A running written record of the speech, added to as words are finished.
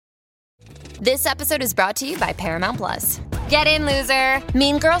This episode is brought to you by Paramount Plus. Get in, loser!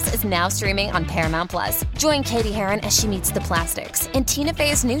 Mean Girls is now streaming on Paramount Plus. Join Katie Heron as she meets the plastics in Tina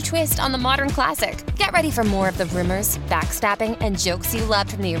Fey's new twist on the modern classic. Get ready for more of the rumors, backstabbing, and jokes you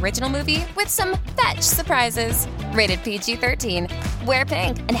loved from the original movie with some fetch surprises. Rated PG-13. Wear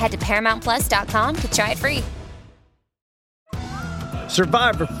pink and head to ParamountPlus.com to try it free.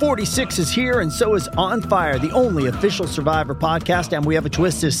 Survivor 46 is here, and so is On Fire, the only official Survivor podcast, and we have a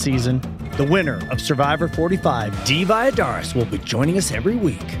twist this season. The winner of Survivor 45, Dee Valladares, will be joining us every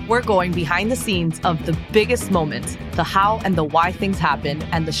week. We're going behind the scenes of the biggest moments, the how and the why things happen,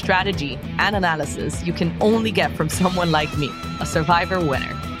 and the strategy and analysis you can only get from someone like me, a Survivor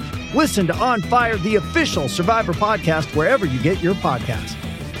winner. Listen to On Fire, the official Survivor podcast, wherever you get your podcasts.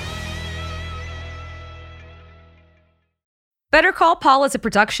 Better Call Paul is a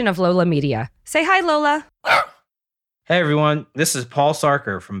production of Lola Media. Say hi, Lola. Hey everyone, this is Paul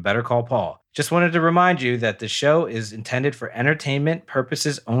Sarker from Better Call Paul. Just wanted to remind you that the show is intended for entertainment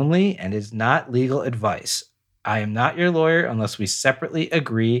purposes only and is not legal advice. I am not your lawyer unless we separately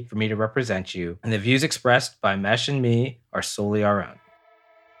agree for me to represent you, and the views expressed by Mesh and me are solely our own.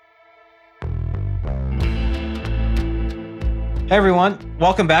 Hey everyone,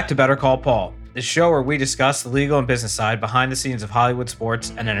 welcome back to Better Call Paul, the show where we discuss the legal and business side behind the scenes of Hollywood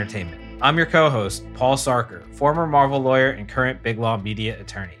sports and entertainment. I'm your co-host, Paul Sarker, former Marvel lawyer and current Big Law Media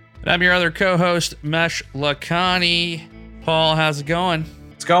attorney. And I'm your other co-host, Mesh Lakhani. Paul, how's it going?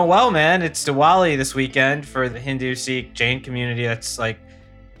 It's going well, man. It's Diwali this weekend for the Hindu, Sikh, Jain community. That's like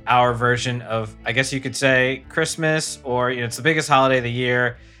our version of, I guess you could say, Christmas, or it's the biggest holiday of the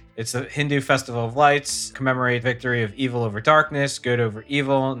year. It's the Hindu festival of lights, commemorate victory of evil over darkness, good over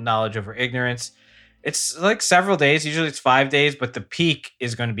evil, knowledge over ignorance. It's like several days. Usually it's 5 days, but the peak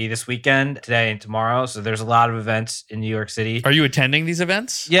is going to be this weekend, today and tomorrow. So there's a lot of events in New York City. Are you attending these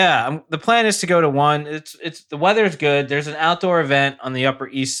events? Yeah, the plan is to go to one. It's the weather's good. There's an outdoor event on the Upper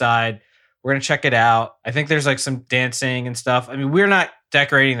East Side. We're going to check it out. I think there's like some dancing and stuff. I mean, we're not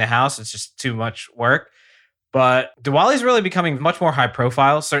decorating the house. It's just too much work. But Diwali is really becoming much more high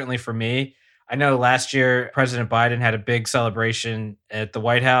profile, certainly for me. I know last year, President Biden had a big celebration at the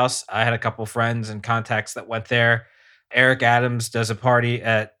White House. I had a couple friends and contacts that went there. Eric Adams does a party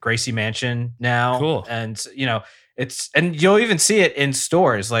at Gracie Mansion now. Cool. And, and you'll even see it in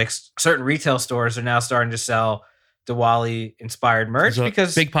stores. Like certain retail stores are now starting to sell Diwali inspired merch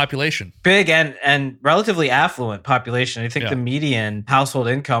because big population, big and relatively affluent population. I think Yeah. the median household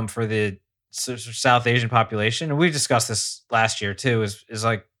income for the South Asian population, and we discussed this last year too, is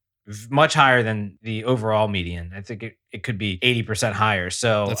like much higher than the overall median. I think it could be 80% higher.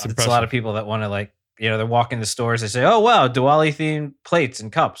 So That's it's a lot of people that want to they're walking the stores. They say, "Oh wow, Diwali themed plates and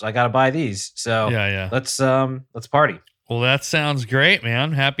cups. I got to buy these." So yeah. let's party. Well, that sounds great,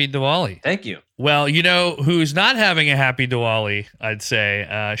 man. Happy Diwali. Thank you. Well, you know who's not having a happy Diwali, I'd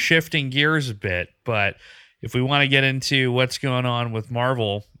say, shifting gears a bit, but if we want to get into what's going on with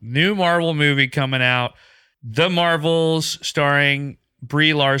Marvel, new Marvel movie coming out, The Marvels, starring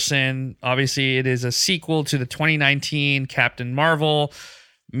Brie Larson. Obviously, it is a sequel to the 2019 Captain Marvel.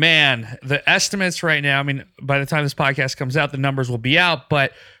 Man, the estimates right now, I mean, by the time this podcast comes out, the numbers will be out,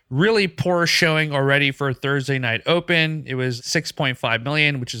 but really poor showing already for a Thursday night open. It was 6.5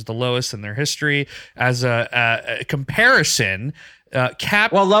 million, which is the lowest in their history. As a comparison,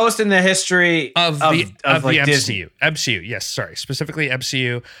 lowest in the history of the MCU. Disney. MCU, yes, sorry, specifically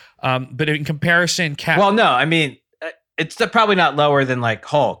MCU. But in comparison, it's probably not lower than like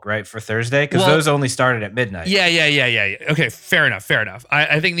Hulk, right, for Thursday, because those only started at midnight. Yeah. Okay, fair enough.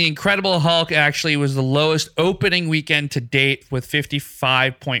 I think the Incredible Hulk actually was the lowest opening weekend to date with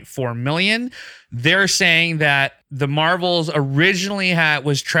 55.4 million. They're saying that the Marvels originally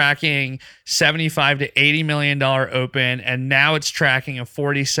was tracking $75 to $80 million open, and now it's tracking a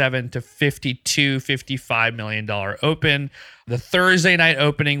 $47 to $55 million open. The Thursday night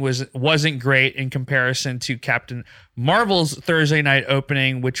opening wasn't great in comparison to Captain Marvel's Thursday night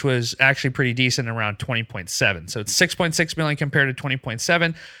opening, which was actually pretty decent, around 20.7. So it's 6.6 million compared to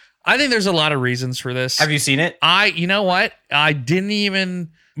 20.7. I think there's a lot of reasons for this. Have you seen it? You know what? I didn't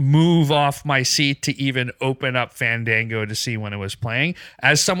even move off my seat to even open up Fandango to see when it was playing.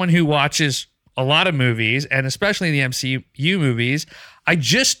 As someone who watches a lot of movies, and especially the MCU movies, I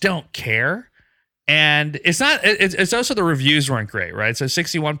just don't care. And it's also the reviews weren't great, right? So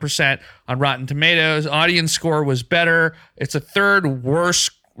 61% on Rotten Tomatoes. Audience score was better. It's a third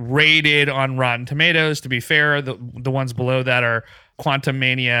worst rated on Rotten Tomatoes. To be fair, the ones below that are Quantum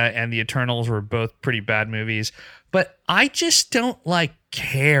Mania and The Eternals, were both pretty bad movies. But I just don't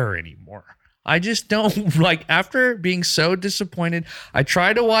care anymore. I just don't like, after being so disappointed. I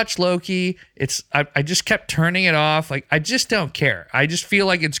tried to watch Loki. I just kept turning it off. Like, I just don't care. I just feel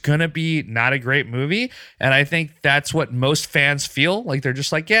like it's going to be not a great movie. And I think that's what most fans feel. Like, they're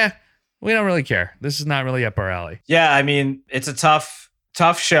just like, yeah, we don't really care. This is not really up our alley. Yeah. I mean, it's a tough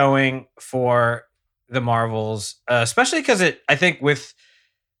showing for the Marvels, especially because I think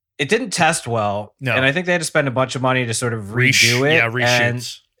it didn't test well. No. And I think they had to spend a bunch of money to sort of redo it. Yeah,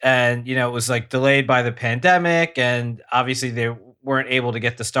 reshoots. And, it was like delayed by the pandemic. And obviously they weren't able to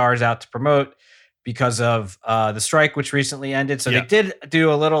get the stars out to promote because of the strike, which recently ended. So they did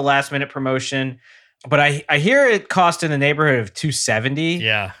do a little last minute promotion. But I hear it cost in the neighborhood of $270.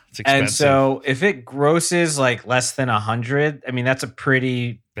 Yeah, it's expensive. And so if it grosses like less than 100, I mean, that's a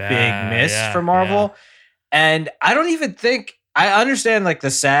pretty big miss for Marvel. Yeah. And I don't even think, I understand like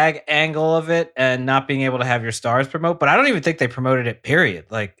the SAG angle of it and not being able to have your stars promote, but I don't even think they promoted it, period.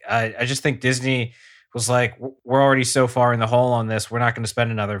 Like, I just think Disney was like, we're already so far in the hole on this. We're not going to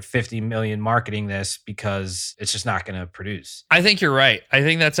spend another $50 million marketing this because it's just not going to produce. I think you're right. I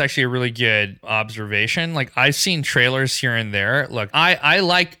think that's actually a really good observation. Like, I've seen trailers here and there. Look, I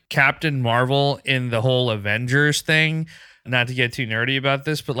like Captain Marvel in the whole Avengers thing. Not to get too nerdy about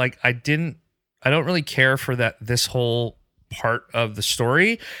this, but like, I don't really care for this whole part of the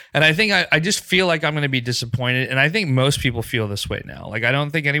story. And I think I just feel like I'm going to be disappointed. And I think most people feel this way now. Like, I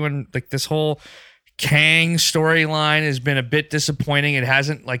don't think anyone, like, this whole Kang storyline has been a bit disappointing. It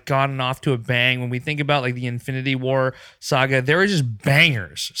hasn't like gotten off to a bang. When we think about like the Infinity War saga, there were just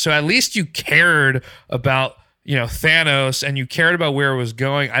bangers. So at least you cared about, Thanos, and you cared about where it was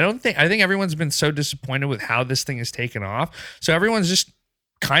going. I think everyone's been so disappointed with how this thing has taken off. So everyone's just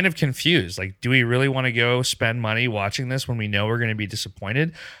kind of confused. Like, do we really want to go spend money watching this when we know we're going to be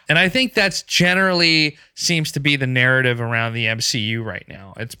disappointed? And I think that's generally seems to be the narrative around the MCU right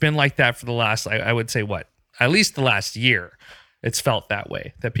now. It's been like that for the last, I would say, at least the last year. It's felt that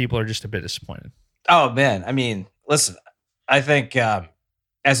way, that people are just a bit disappointed. Oh man. I mean, listen, I think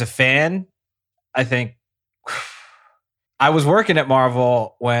as a fan, I think I was working at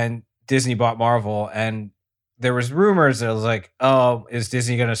Marvel when Disney bought Marvel, and there was rumors that it was like, oh, is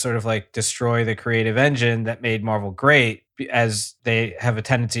Disney going to sort of like destroy the creative engine that made Marvel great, as they have a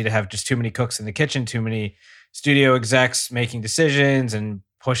tendency to have just too many cooks in the kitchen, too many studio execs making decisions and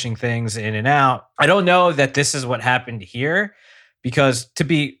pushing things in and out. I don't know that this is what happened here, because to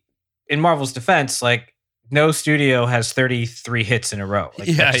be in Marvel's defense, like, no studio has 33 hits in a row. Like,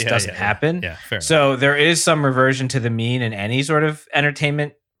 that just doesn't happen. Yeah, fair. So there is some reversion to the mean in any sort of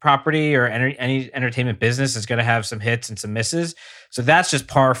entertainment property or any entertainment business is going to have some hits and some misses. So that's just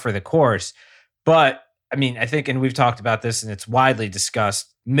par for the course. But I mean, I think, and we've talked about this and it's widely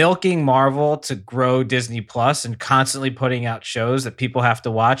discussed, milking Marvel to grow Disney Plus and constantly putting out shows that people have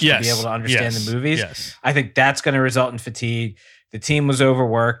to watch to be able to understand the movies. Yes. I think that's going to result in fatigue. The team was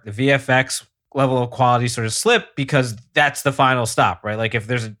overworked. The VFX level of quality sort of slipped because that's the final stop, right? Like, if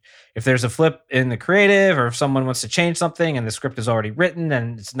there's a flip in the creative, or if someone wants to change something and the script is already written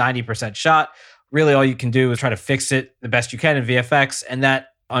and it's 90% shot, really all you can do is try to fix it the best you can in VFX, and that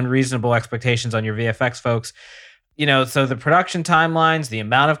unreasonable expectations on your VFX folks. So the production timelines, the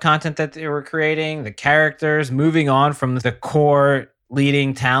amount of content that they were creating, the characters, moving on from the core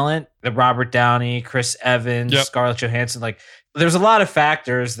leading talent, the Robert Downey, Chris Evans, Scarlett Johansson, like, there's a lot of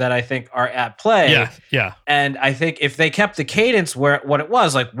factors that I think are at play. Yeah. And I think if they kept the cadence what it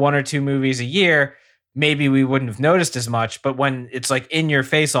was, like 1 or 2 movies a year, maybe we wouldn't have noticed as much. But when it's like in your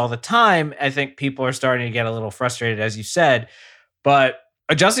face all the time, I think people are starting to get a little frustrated, as you said. But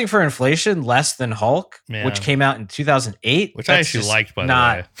adjusting for inflation, less than Hulk, which came out in 2008, which I actually liked, by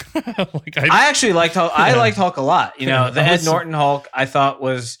the way. I actually liked Hulk. I liked Hulk a lot. The Ed Norton Hulk I thought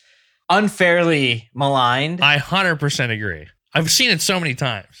was unfairly maligned. I 100% agree. I've seen it so many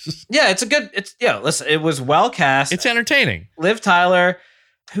times. Yeah, listen, it was well cast. It's entertaining. Liv Tyler,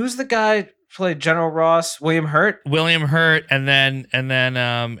 who's the guy who played General Ross? William Hurt, and then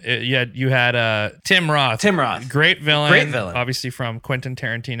you had Tim Roth. Great villain. Obviously from Quentin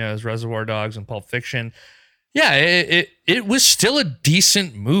Tarantino's Reservoir Dogs and Pulp Fiction. Yeah, it was still a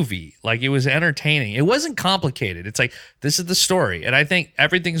decent movie. Like, it was entertaining. It wasn't complicated. It's like, this is the story. And I think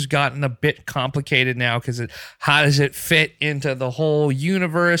everything's gotten a bit complicated now because how does it fit into the whole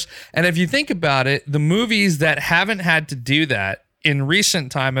universe? And if you think about it, the movies that haven't had to do that in recent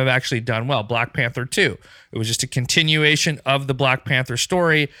time have actually done well. Black Panther 2. It was just a continuation of the Black Panther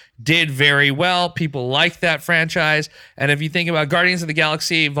story. Did very well. People like that franchise. And if you think about Guardians of the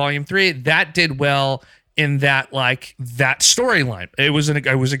Galaxy Volume 3, that did well in that storyline. It was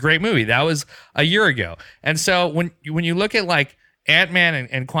a great movie. That was a year ago. And so when you look at like Ant-Man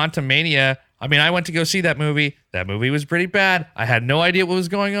and Quantumania, I mean, I went to go see that movie. That movie was pretty bad. I had no idea what was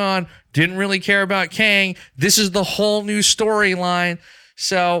going on. Didn't really care about Kang. This is the whole new storyline.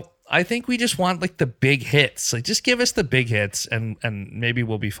 So I think we just want like the big hits. Like just give us the big hits and maybe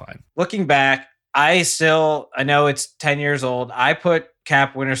we'll be fine. Looking back, I know it's 10 years old. I put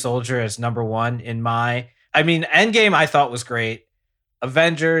Cap Winter Soldier as number one Endgame I thought was great.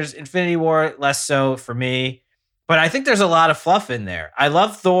 Avengers, Infinity War, less so for me. But I think there's a lot of fluff in there. I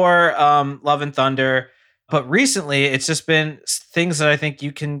love Thor, Love and Thunder. But recently, it's just been things that I think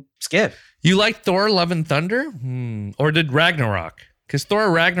you can skip. You like Thor, Love and Thunder? Or did Ragnarok? Because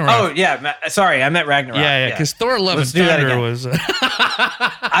Thor Ragnarok. Oh, yeah. Sorry, I meant Ragnarok. Yeah. Because Thor Love and Thunder was.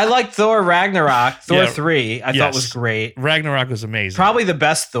 I liked Thor Ragnarok. Thor 3, I thought was great. Ragnarok was amazing. Probably the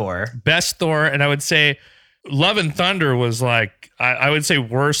best Thor. And I would say Love and Thunder was like, I would say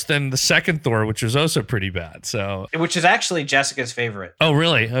worse than the second Thor, which was also pretty bad. So, which is actually Jessica's favorite. Oh,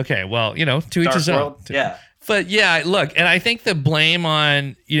 really? Okay. Well, to each his own. Yeah. But yeah, look, and I think the blame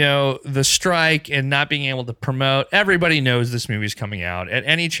on, the strike and not being able to promote, everybody knows this movie's coming out. At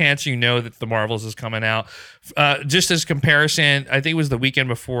any chance that the Marvels is coming out, just as comparison, I think it was the weekend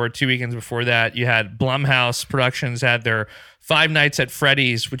before, 2 weekends before that, you had Blumhouse Productions had their Five Nights at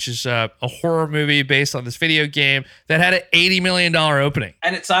Freddy's, which is a horror movie based on this video game that had an $80 million opening.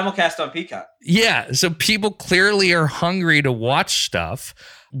 And it's simulcast on Peacock. Yeah, so people clearly are hungry to watch stuff.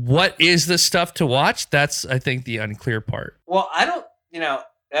 What is the stuff to watch? That's, I think, the unclear part. Well, I don't,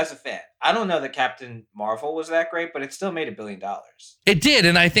 as a fan, I don't know that Captain Marvel was that great, but it still made $1 billion. It did,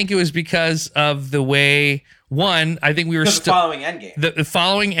 and I think it was because of the way, I think we were still following Endgame. The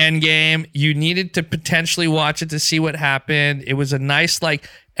following Endgame, you needed to potentially watch it to see what happened. It was a nice,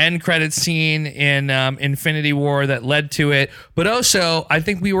 end credit scene in Infinity War that led to it. But also, I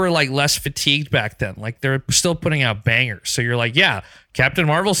think we were less fatigued back then. They're still putting out bangers. So you're like, yeah, Captain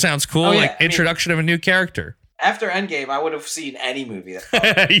Marvel sounds cool. Oh, yeah. Introduction of a new character. After Endgame, I would have seen any movie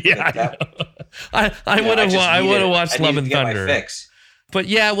that. I would have watched Love and Thunder. Fix. But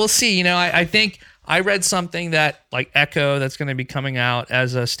yeah, we'll see. I think I read something that Echo that's going to be coming out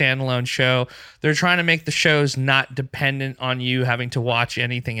as a standalone show. They're trying to make the shows not dependent on you having to watch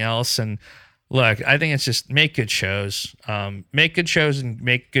anything else. And look, I think it's just make good shows, and make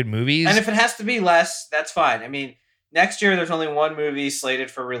good movies. And if it has to be less, that's fine. I mean, next year there's only one movie slated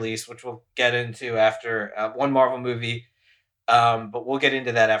for release, which we'll get into after one Marvel movie. But we'll get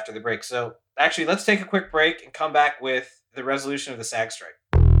into that after the break. So actually, let's take a quick break and come back with the resolution of the SAG strike.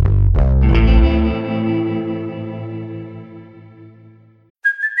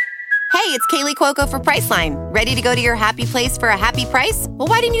 Hey, it's Kaylee Cuoco for Priceline. Ready to go to your happy place for a happy price? Well,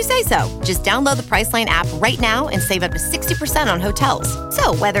 why didn't you say so? Just download the Priceline app right now and save up to 60% on hotels.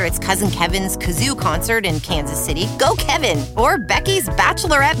 So whether it's Cousin Kevin's Kazoo Concert in Kansas City, go Kevin, or Becky's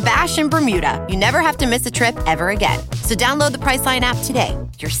Bachelorette Bash in Bermuda, you never have to miss a trip ever again. So download the Priceline app today.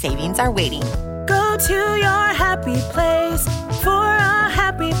 Your savings are waiting. Go to your happy place for a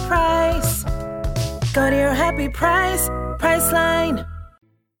happy price. Go to your happy price, Priceline.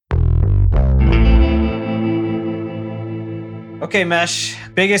 Okay, Mesh,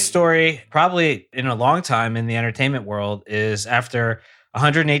 biggest story probably in a long time in the entertainment world is after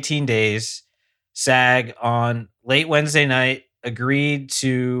 118 days, SAG on late Wednesday night agreed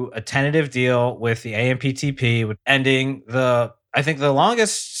to a tentative deal with the AMPTP, ending the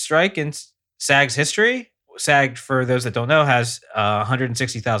longest strike in SAG's history. SAG, for those that don't know, has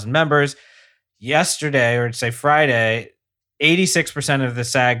 160,000 members. Yesterday, or to say Friday, 86% of the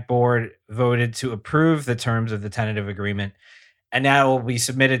SAG board voted to approve the terms of the tentative agreement. And now it will be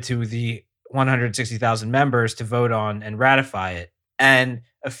submitted to the 160,000 members to vote on and ratify it. And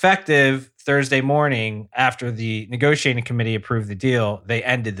effective Thursday morning, after the negotiating committee approved the deal, they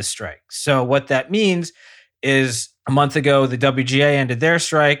ended the strike. So what that means is a month ago, the WGA ended their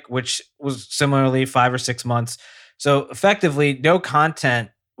strike, which was similarly 5 or 6 months. So effectively, no content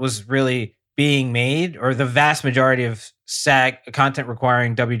was really being made, or the vast majority of SAG content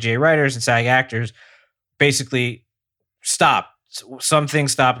requiring WGA writers and SAG actors basically stopped. Some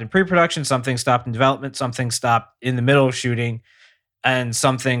things stopped in pre-production, some things stopped in development, some things stopped in the middle of shooting, and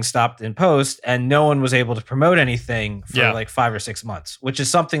some things stopped in post, and no one was able to promote anything for 5 or 6 months, which is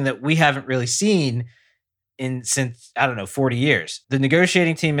something that we haven't really seen since 40 years. The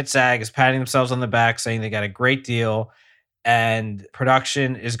negotiating team at SAG is patting themselves on the back, saying they got a great deal, and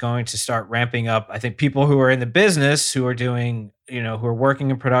production is going to start ramping up. I think people who are in the business, who are doing, who are working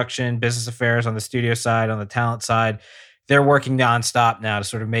in production, business affairs on the studio side, on the talent side, they're working nonstop now to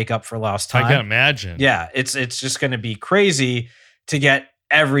sort of make up for lost time. I can imagine. Yeah, it's just going to be crazy to get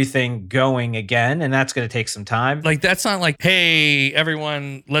everything going again, and that's going to take some time. Like, that's not like, hey,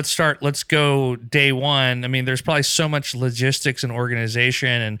 everyone, let's go day one. I mean, there's probably so much logistics and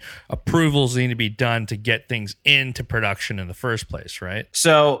organization and approvals need to be done to get things into production in the first place, right?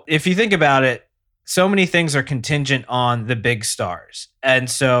 So if you think about it, so many things are contingent on the big stars. And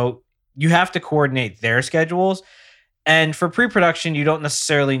so you have to coordinate their schedules. And for pre-production, you don't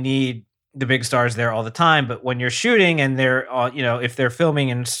necessarily need the big stars there all the time, but when you're shooting and they're, if they're filming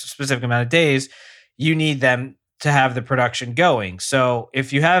in a specific amount of days, you need them to have the production going. So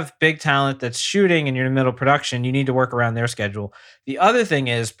if you have big talent that's shooting and you're in the middle of production, you need to work around their schedule. The other thing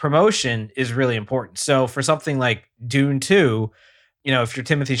is promotion is really important. So for something like Dune 2, if you're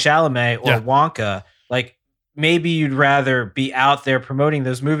Timothée Chalamet or Wonka, like maybe you'd rather be out there promoting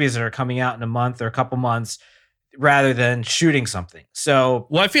those movies that are coming out in a month or a couple months rather than shooting something. So,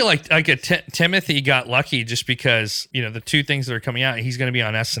 well, I feel like Timothy got lucky just because, the two things that are coming out, he's going to be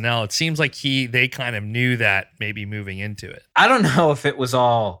on SNL. It seems like they kind of knew that maybe moving into it. I don't know if it was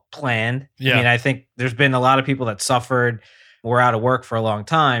all planned. Yeah. I mean, I think there's been a lot of people that suffered, were out of work for a long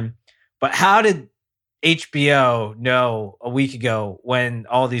time, but how did HBO know a week ago when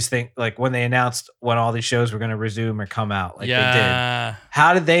all these things, like when they announced when all these shows were going to resume or come out, like they did?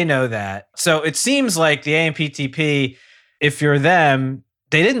 How did they know that? So it seems like the AMPTP, if you're them,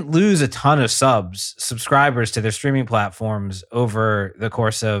 they didn't lose a ton of subscribers to their streaming platforms over the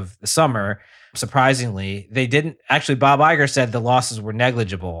course of the summer. Surprisingly, they didn't. Actually, Bob Iger said the losses were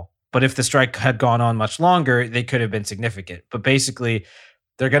negligible, but if the strike had gone on much longer, they could have been significant. But basically,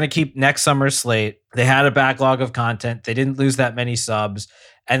 they're going to keep next summer's slate. They had a backlog of content. They didn't lose that many subs.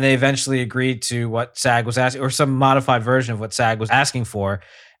 And they eventually agreed to what SAG was asking, or some modified version of what SAG was asking for.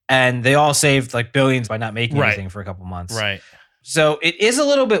 And they all saved like billions by not making anything for a couple months. Right. So it is a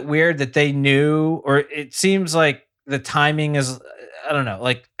little bit weird that they knew, or it seems like the timing is, I don't know,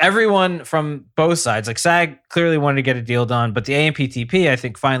 like everyone from both sides, like SAG clearly wanted to get a deal done, but the AMPTP, I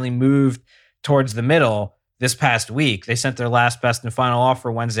think, finally moved towards the middle this past week. They sent their last best and final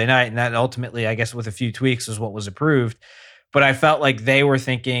offer Wednesday night, and that ultimately, I guess with a few tweaks, was what was approved. But I felt like they were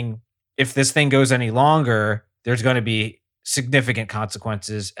thinking, if this thing goes any longer, there's going to be significant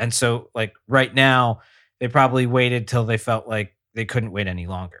consequences. And so like right now, they probably waited till they felt like they couldn't wait any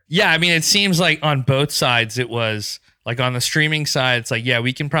longer. Yeah, I mean, it seems like on both sides, it was like on the streaming side, it's like, yeah,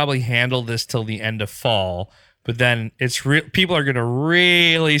 we can probably handle this till the end of fall. But then people are going to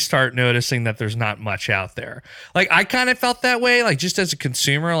really start noticing that there's not much out there. Like, I kind of felt that way. Like, just as a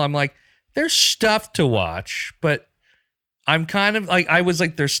consumer, I'm like, there's stuff to watch, but I'm kind of like, I was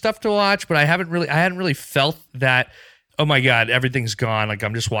like, there's stuff to watch, but I hadn't really felt that, oh my God, everything's gone. Like,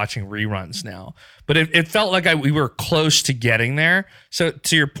 I'm just watching reruns now. But it felt like we were close to getting there. So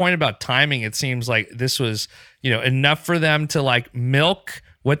to your point about timing, it seems like this was, enough for them to like milk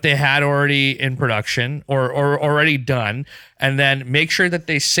what they had already in production or already done, and then make sure that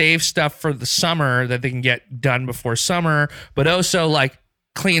they save stuff for the summer that they can get done before summer, but also like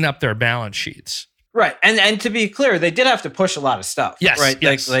clean up their balance sheets. Right. And to be clear, they did have to push a lot of stuff. Yes. Right.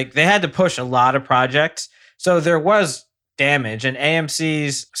 Yes. Like they had to push a lot of projects. So there was damage. And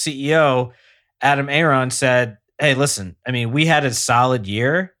AMC's CEO, Adam Aron, said, hey, listen, I mean, we had a solid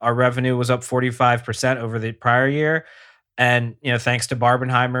year. Our revenue was up 45% over the prior year. And, thanks to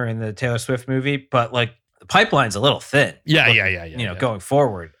Barbenheimer and the Taylor Swift movie, but like the pipeline's a little thin. Yeah. Going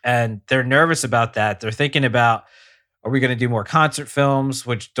forward. And they're nervous about that. They're thinking about, are we going to do more concert films,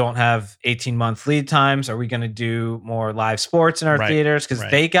 which don't have 18-month lead times? Are we going to do more live sports in our theaters? Because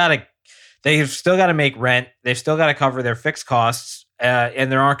they've still got to make rent. They've still got to cover their fixed costs.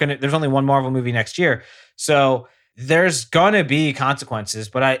 And there's only one Marvel movie next year. So there's going to be consequences,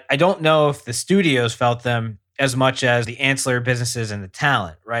 but I don't know if the studios felt them as much as the ancillary businesses and the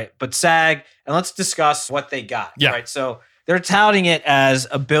talent, right? But SAG, and let's discuss what they got, right? So they're touting it as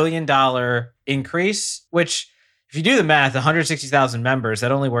 $1 billion increase, which if you do the math, 160,000 members,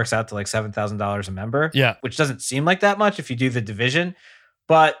 that only works out to like $7,000 a member, which doesn't seem like that much if you do the division.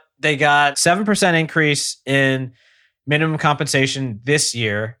 But they got 7% increase in minimum compensation this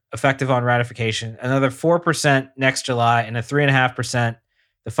year, effective on ratification, another 4% next July, and a 3.5%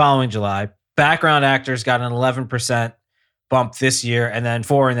 the following July. Background actors got an 11% bump this year, and then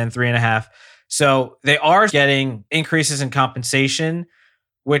 4 and then 3.5. So they are getting increases in compensation,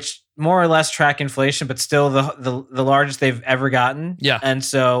 which more or less track inflation, but still the largest they've ever gotten. Yeah. And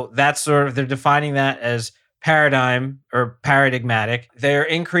so that's they're defining that as paradigmatic. They're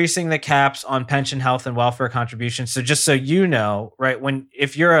increasing the caps on pension, health, and welfare contributions. So just so you know, right,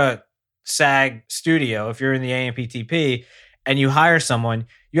 if you're a SAG studio, if you're in the AMPTP and you hire someone,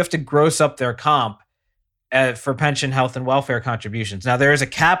 you have to gross up their comp for pension, health, and welfare contributions. Now, there is a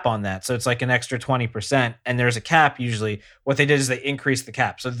cap on that. So it's like an extra 20%. And there's a cap usually. What they did is they increased the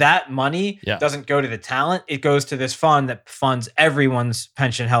cap. So that money doesn't go to the talent. It goes to this fund that funds everyone's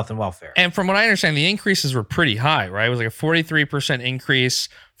pension, health, and welfare. And from what I understand, the increases were pretty high, right? It was like a 43% increase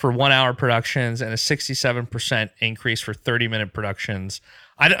for 1 hour productions and a 67% increase for 30-minute productions.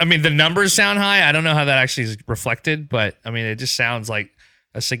 I mean, the numbers sound high. I don't know how that actually is reflected, but I mean, it just sounds like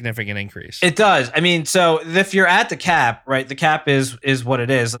a significant increase. It does. I mean, so if you're at the cap, right, the cap is what it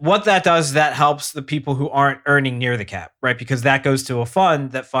is. What that does, that helps the people who aren't earning near the cap, right? Because that goes to a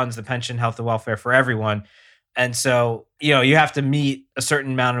fund that funds the pension, health, and welfare for everyone. And so, you have to meet a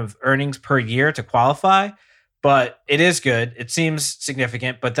certain amount of earnings per year to qualify, but it is good. It seems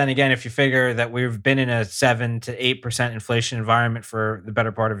significant. But then again, if you figure that we've been in a 7 to 8% inflation environment for the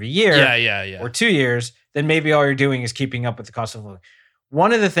better part of a year or 2 years, then maybe all you're doing is keeping up with the cost of living.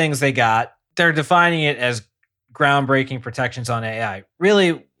 One of the things they're defining it as groundbreaking protections on AI.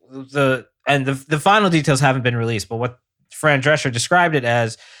 Really, the final details haven't been released, but what Fran Drescher described it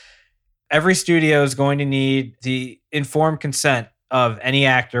as, every studio is going to need the informed consent of any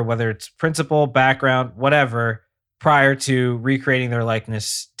actor, whether it's principal, background, whatever, prior to recreating their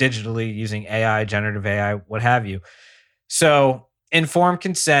likeness digitally using AI, generative AI, what have you. So informed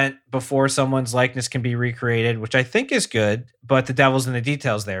consent before someone's likeness can be recreated, which I think is good, but the devil's in the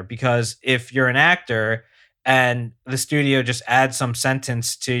details there, because if you're an actor and the studio just adds some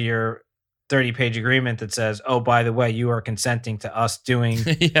sentence to your 30-page agreement that says, oh, by the way, you are consenting to us doing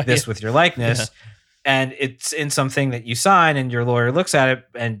this with your likeness, and it's in something that you sign and your lawyer looks at it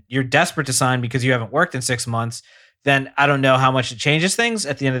and you're desperate to sign because you haven't worked in 6 months, then I don't know how much it changes things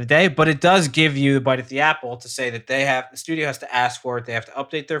at the end of the day, but it does give you the bite at the apple to say that the studio has to ask for it. They have to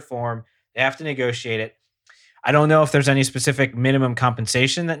update their form. They have to negotiate it. I don't know if there's any specific minimum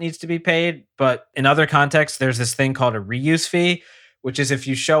compensation that needs to be paid, but in other contexts, there's this thing called a reuse fee, which is if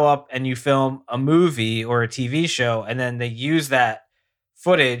you show up and you film a movie or a TV show and then they use that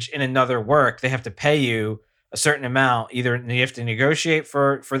footage in another work, they have to pay you a certain amount. Either you have to negotiate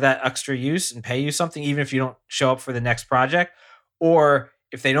for that extra use and pay you something, even if you don't show up for the next project, or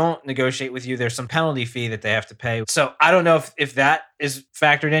if they don't negotiate with you, there's some penalty fee that they have to pay. So I don't know if that is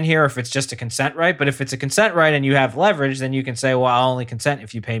factored in here or if it's just a consent right. But if it's a consent right and you have leverage, then you can say, well, I'll only consent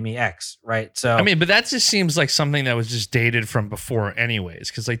if you pay me X, right? So I mean, but that just seems like something that was just dated from before anyways,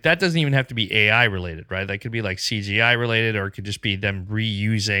 because like that doesn't even have to be AI related, right? That could be like CGI related, or it could just be them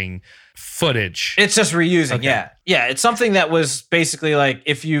reusing footage. It's just reusing, Okay. Yeah, it's something that was basically like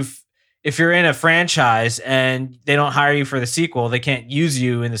if you're in a franchise and they don't hire you for the sequel, they can't use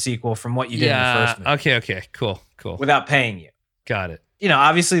you in the sequel from what you did in the first movie. Okay, cool. Without paying you. Got it.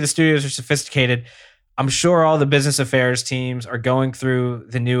 Obviously the studios are sophisticated. I'm sure all the business affairs teams are going through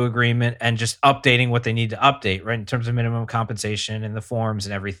the new agreement and just updating what they need to update, right? In terms of minimum compensation and the forms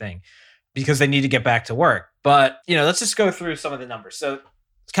and everything, because they need to get back to work. But, let's just go through some of the numbers. So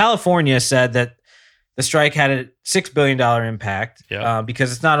California said that the strike had a $6 billion impact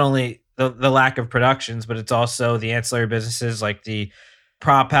because it's not only the lack of productions, but it's also the ancillary businesses like the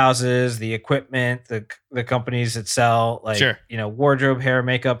prop houses, the equipment, the companies that sell wardrobe, hair,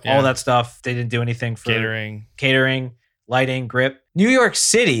 makeup, all that stuff. They didn't do anything for catering, lighting, grip. New York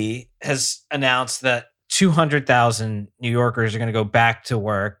City has announced that 200,000 New Yorkers are going to go back to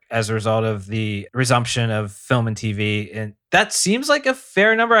work as a result of the resumption of film and TV. And that seems like a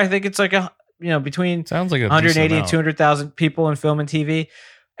fair number. I think it's like between sounds like 180 and 200,000 people in film and TV.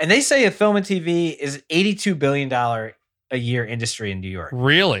 And they say a film and TV is $82 billion a year industry in New York.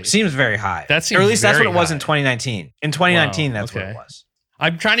 Really? Seems very high. That seems or at least that's what it was high. in 2019. In 2019, that's what it was.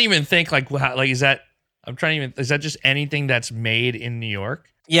 I'm trying to even think is that just anything that's made in New York?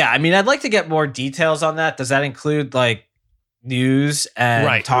 Yeah, I mean, I'd like to get more details on that. Does that include like news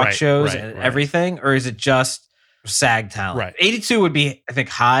and talk shows and everything? Or is it just SAG talent? Right. 82 would be, I think,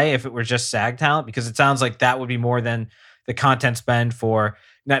 high if it were just SAG talent, because it sounds like that would be more than the content spend for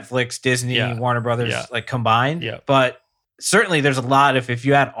Netflix, Disney, Warner Brothers, like combined. Yeah. But certainly there's a lot if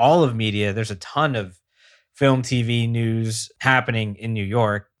you add all of media, there's a ton of film, TV, news happening in New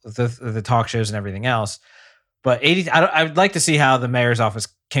York, the talk shows and everything else. But 80, I would like to see how the mayor's office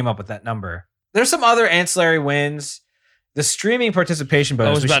came up with that number. There's some other ancillary wins. The streaming participation bonus.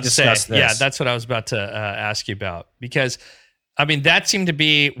 I was about to say, this. yeah, that's what I was about to ask you about, because I mean, that seemed to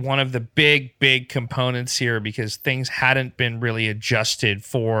be one of the big components here, because things hadn't been really adjusted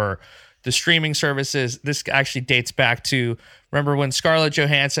for the streaming services. This actually dates back to, remember when Scarlett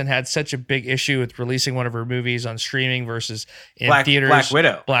Johansson had such a big issue with releasing one of her movies on streaming versus in theaters?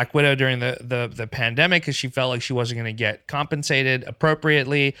 Black Widow during the pandemic, because she felt like she wasn't going to get compensated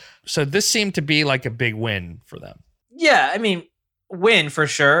appropriately. So this seemed to be like a big win for them. Yeah, I mean, win for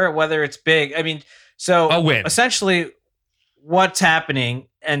sure, whether it's big. I mean, so a win. Essentially what's happening,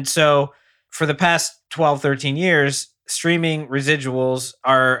 and so for the past 12, 13 years, streaming residuals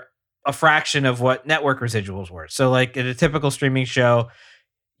are a fraction of what network residuals were. So like in a typical streaming show,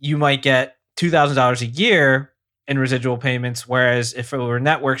 you might get $2,000 a year in residual payments, whereas if it were a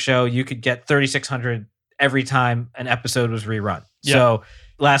network show, you could get $3,600 every time an episode was rerun. Yeah. So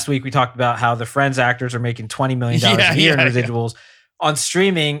last week we talked about how the Friends actors are making $20 million a year in residuals. On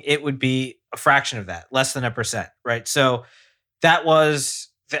streaming, it would be a fraction of that, less than 1%, right? So that was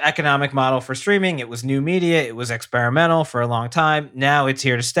the economic model for streaming. It was new media. It was experimental for a long time. Now it's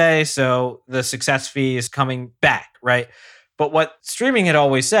here to stay. So the success fee is coming back, right? But what streaming had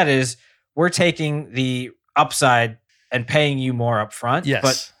always said is, we're taking the upside and paying you more upfront. Yes.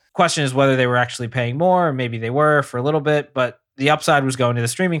 But question is whether they were actually paying more, or maybe they were for a little bit, but the upside was going to the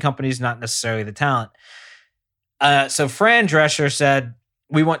streaming companies, not necessarily the talent. So Fran Drescher said,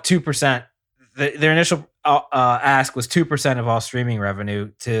 we want 2%. Their initial ask was 2% of all streaming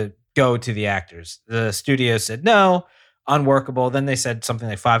revenue to go to the actors. The studio said no, unworkable. Then they said something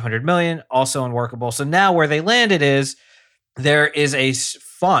like 500 million, also unworkable. So now where they landed is, there is a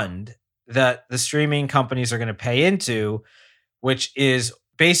fund that the streaming companies are going to pay into, which is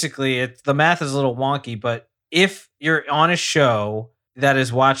basically, the math is a little wonky, but if you're on a show that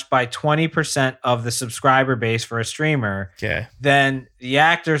is watched by 20% of the subscriber base for a streamer, then the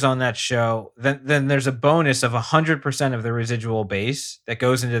actors on that show, then there's a bonus of 100% of the residual base that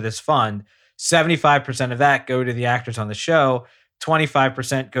goes into this fund. 75% of that go to the actors on the show.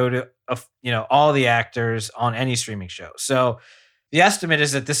 25% go to all the actors on any streaming show. So the estimate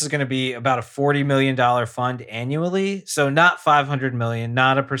is that this is going to be about a $40 million fund annually. So not 500 million,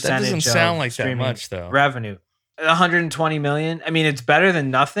 not a percentage. That doesn't sound like that much though. Revenue. 120 million. I mean, it's better than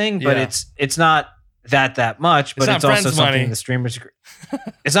nothing, but it's not that much, but it's also something the streamers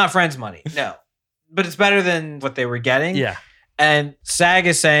it's not Friends money. No. But it's better than what they were getting. Yeah. And SAG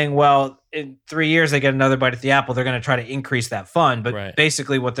is saying, well, in 3 years they get another bite at the apple. They're going to try to increase that fund, but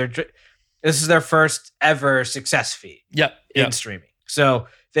basically this is their first ever success fee in streaming. So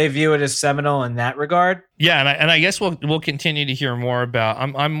they view it as seminal in that regard. Yeah, and I guess we'll continue to hear more about.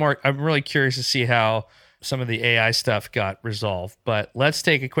 I'm really curious to see how some of the AI stuff got resolved. But let's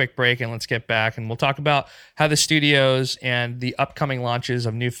take a quick break and let's get back and we'll talk about how the studios and the upcoming launches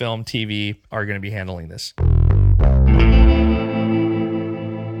of new film, TV are going to be handling this.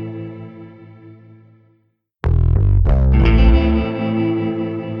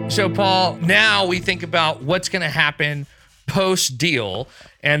 So, Paul, now we think about what's going to happen post-deal.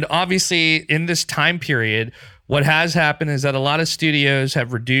 And obviously, in this time period, what has happened is that a lot of studios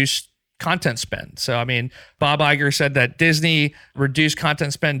have reduced content spend. So, I mean, Bob Iger said that Disney reduced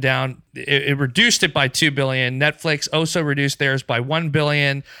content spend down. It reduced it by $2 billion. Netflix also reduced theirs by $1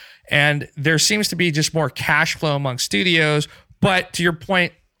 billion. And there seems to be just more cash flow among studios. But to your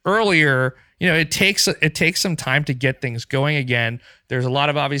point earlier, it takes some time to get things going again. There's a lot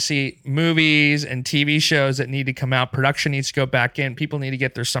of obviously movies and TV shows that need to come out. Production needs to go back in. People need to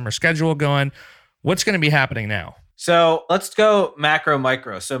get their summer schedule going. What's going to be happening now? So let's go macro,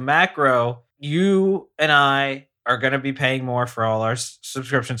 micro. So macro, you and I are going to be paying more for all our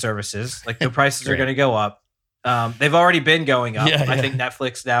subscription services. Like the prices are going to go up. They've already been going up. I think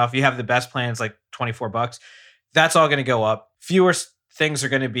Netflix now, if you have the best plans, like $24, that's all going to go up. Fewer things are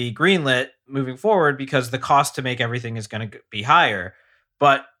going to be greenlit moving forward because the cost to make everything is going to be higher.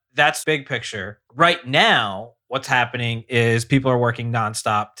 But that's big picture. Right now, what's happening is people are working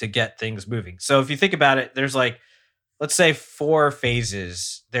nonstop to get things moving. So if you think about it, there's let's say 4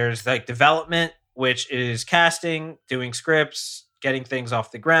 phases. There's development, which is casting, doing scripts, getting things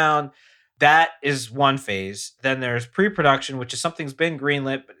off the ground. That is one phase. Then there's pre-production, which is something's been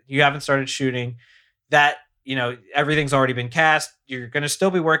greenlit, but you haven't started shooting. That, everything's already been cast. You're going to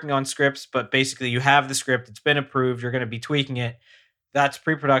still be working on scripts, but basically you have the script. It's been approved. You're going to be tweaking it. That's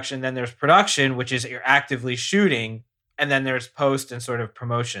pre-production. Then there's production, which is you're actively shooting. And then there's post and sort of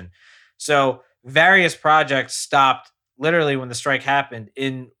promotion. So various projects stopped literally when the strike happened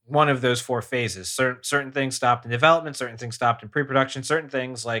in one of those 4 phases. Certain things stopped in development, certain things stopped in pre-production, certain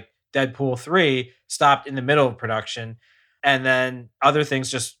things like Deadpool 3 stopped in the middle of production. And then other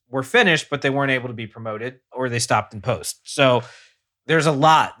things just were finished, but they weren't able to be promoted or they stopped in post. So there's a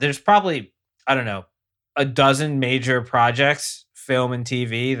lot. There's probably, I don't know, a dozen major projects film and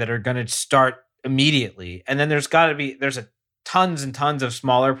TV that are going to start immediately. And then there's tons and tons of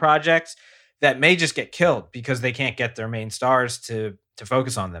smaller projects that may just get killed because they can't get their main stars to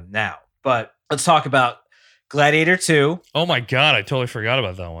focus on them now. But let's talk about Gladiator 2. Oh my God, I totally forgot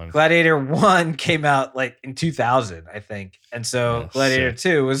about that one. Gladiator 1 came out like in 2000, I think. And so Gladiator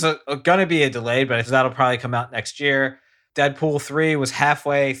 2 was going to be a delay, but that'll probably come out next year. Deadpool 3 was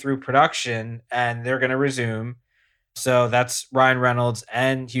halfway through production and they're going to resume. So that's Ryan Reynolds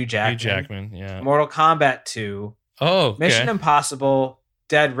and Hugh Jackman. Yeah. Mortal Kombat 2. Oh, okay. Mission Impossible,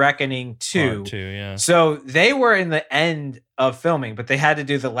 Dead Reckoning 2. Part 2, yeah. So they were in the end of filming, but they had to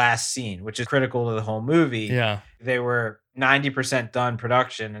do the last scene, which is critical to the whole movie. Yeah. They were 90% done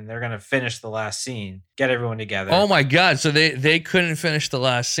production, and they're going to finish the last scene, get everyone together. Oh my God. So they couldn't finish the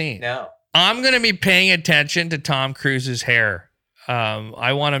last scene. No. I'm going to be paying attention to Tom Cruise's hair.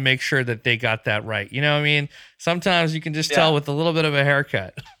 I want to make sure that they got that right. You know what I mean? Sometimes you can just tell with a little bit of a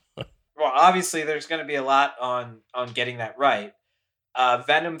haircut. Well, obviously, there's going to be a lot on getting that right.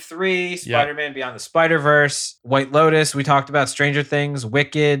 Venom 3, Spider-Man Beyond the Spider-Verse, White Lotus, we talked about Stranger Things,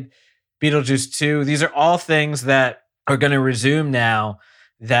 Wicked, Beetlejuice 2. These are all things that are going to resume now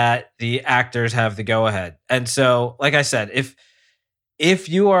that the actors have the go-ahead. And so, like I said, if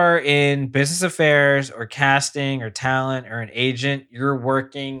you are in business affairs or casting or talent or an agent, you're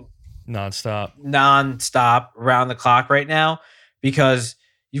working nonstop around the clock right now because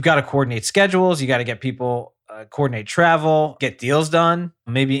you've got to coordinate schedules. You got to get people, coordinate travel, get deals done,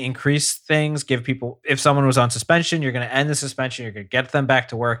 maybe increase things, give people, if someone was on suspension, you're going to end the suspension. You're going to get them back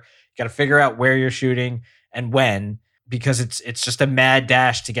to work. You got to figure out where you're shooting and when, because it's just a mad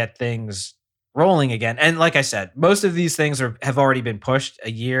dash to get things rolling again. And like I said, most of these things have already been pushed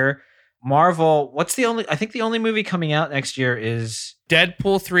a year. Marvel, I think the only movie coming out next year is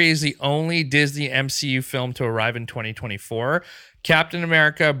Deadpool 3 is the only Disney MCU film to arrive in 2024. Captain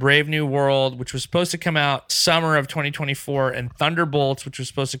America, Brave New World, which was supposed to come out summer of 2024, and Thunderbolts, which was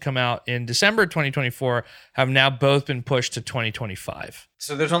supposed to come out in December 2024, have now both been pushed to 2025.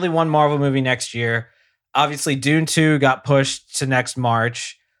 So there's only one Marvel movie next year. Obviously, Dune 2 got pushed to next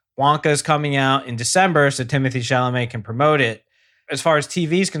March. Wonka is coming out in December, so Timothée Chalamet can promote it. As far as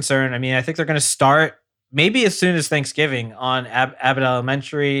TV is concerned, I mean, I think they're going to start maybe as soon as Thanksgiving on Abbott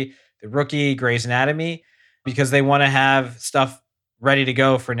Elementary, The Rookie, Grey's Anatomy, because they want to have stuff ready to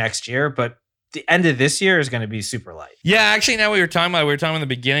go for next year. But the end of this year is going to be super light. Yeah, actually, now we were talking in the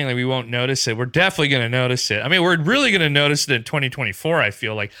beginning, like we won't notice it. We're definitely going to notice it. I mean, we're really going to notice it in 2024, I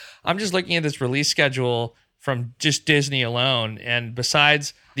feel like. I'm just looking at this release schedule from just Disney alone. And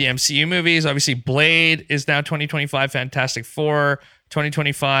besides the MCU movies, obviously Blade is now 2025, Fantastic Four,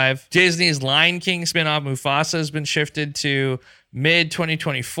 2025. Disney's Lion King spinoff Mufasa has been shifted to mid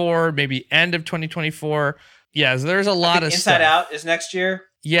 2024, maybe end of 2024. Yeah, so there's a lot of Inside stuff. Out is next year.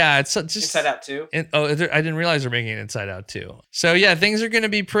 Yeah, it's just Inside Out 2. I didn't realize they're making Inside Out 2. So yeah, things are going to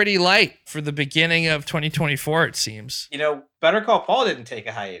be pretty light for the beginning of 2024, it seems. You know, Better Call Paul didn't take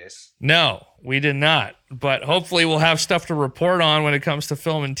a hiatus. No, we did not. But hopefully we'll have stuff to report on when it comes to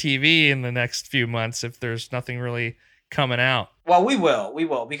film and TV in the next few months if there's nothing really coming out. Well, we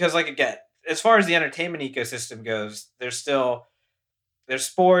will. Because like, again, as far as the entertainment ecosystem goes, there's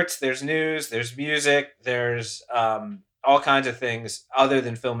sports, there's news, there's music, there's all kinds of things other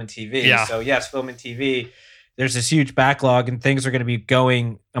than film and TV. Yeah. So yes, film and TV, there's this huge backlog and things are going to be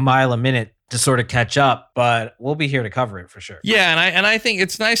going a mile a minute to sort of catch up, but we'll be here to cover it for sure. Yeah, and I think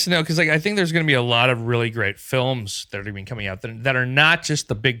it's nice to know because I think there's going to be a lot of really great films that are going to be coming out that are not just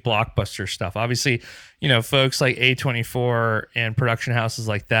the big blockbuster stuff. Obviously, you know, folks like A24 and production houses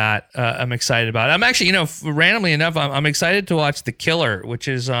like that, I'm excited about. I'm actually, you know, randomly enough, I'm excited to watch The Killer, which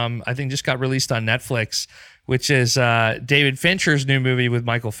is I think just got released on Netflix, which is David Fincher's new movie with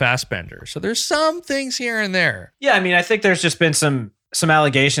Michael Fassbender. So there's some things here and there. Yeah, I mean, I think there's just been some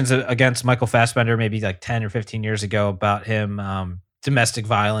allegations against Michael Fassbender maybe like 10 or 15 years ago about him domestic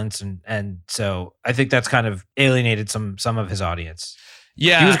violence. And so I think that's kind of alienated some of his audience.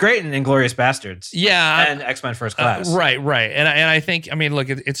 Yeah. He was great in Inglourious Bastards. Yeah. And X-Men First Class. Right. And I think, I mean, look,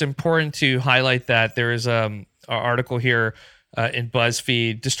 it's important to highlight that there is an article here in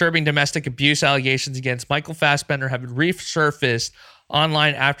BuzzFeed. Disturbing domestic abuse allegations against Michael Fassbender have resurfaced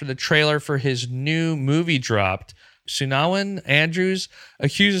online after the trailer for his new movie dropped. Sunawan Andrews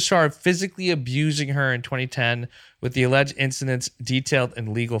accused the star of physically abusing her in 2010 with the alleged incidents detailed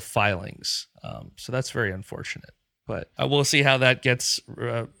in legal filings. So that's very unfortunate. But we'll see how that gets,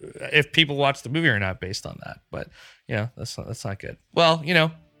 if people watch the movie or not based on that. But, you know, that's not good. Well, you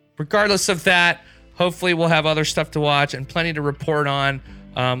know, regardless of that, hopefully we'll have other stuff to watch and plenty to report on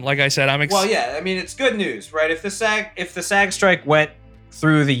Like I said, well, yeah. I mean, it's good news, right? If the SAG strike went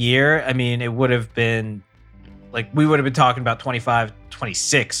through the year, I mean, it would have been like we would have been talking about 25,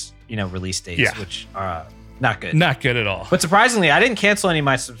 26, release dates, which are not good. Not good at all. But surprisingly, I didn't cancel any of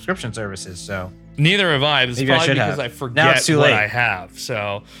my subscription services, so neither have I. It's maybe probably because have. I Now forget it's too what late. I have.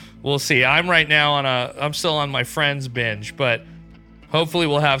 So we'll see. I'm right now I'm still on my Friends binge, but hopefully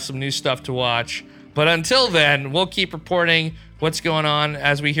we'll have some new stuff to watch. But until then, we'll keep reporting what's going on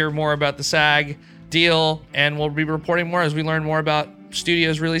as we hear more about the SAG deal, and we'll be reporting more as we learn more about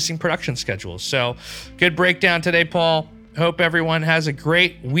studios releasing production schedules. So good breakdown today, Paul. Hope everyone has a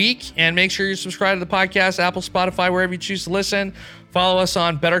great week, and make sure you subscribe to the podcast, Apple, Spotify, wherever you choose to listen. Follow us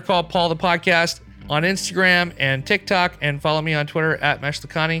on Better Call Paul the podcast on Instagram and TikTok, and follow me on Twitter at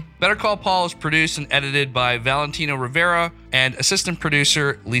 @MeshLakani. Better Call Paul is produced and edited by Valentino Rivera and assistant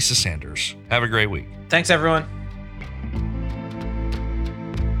producer Lisa Sanders. Have a great week. Thanks, everyone.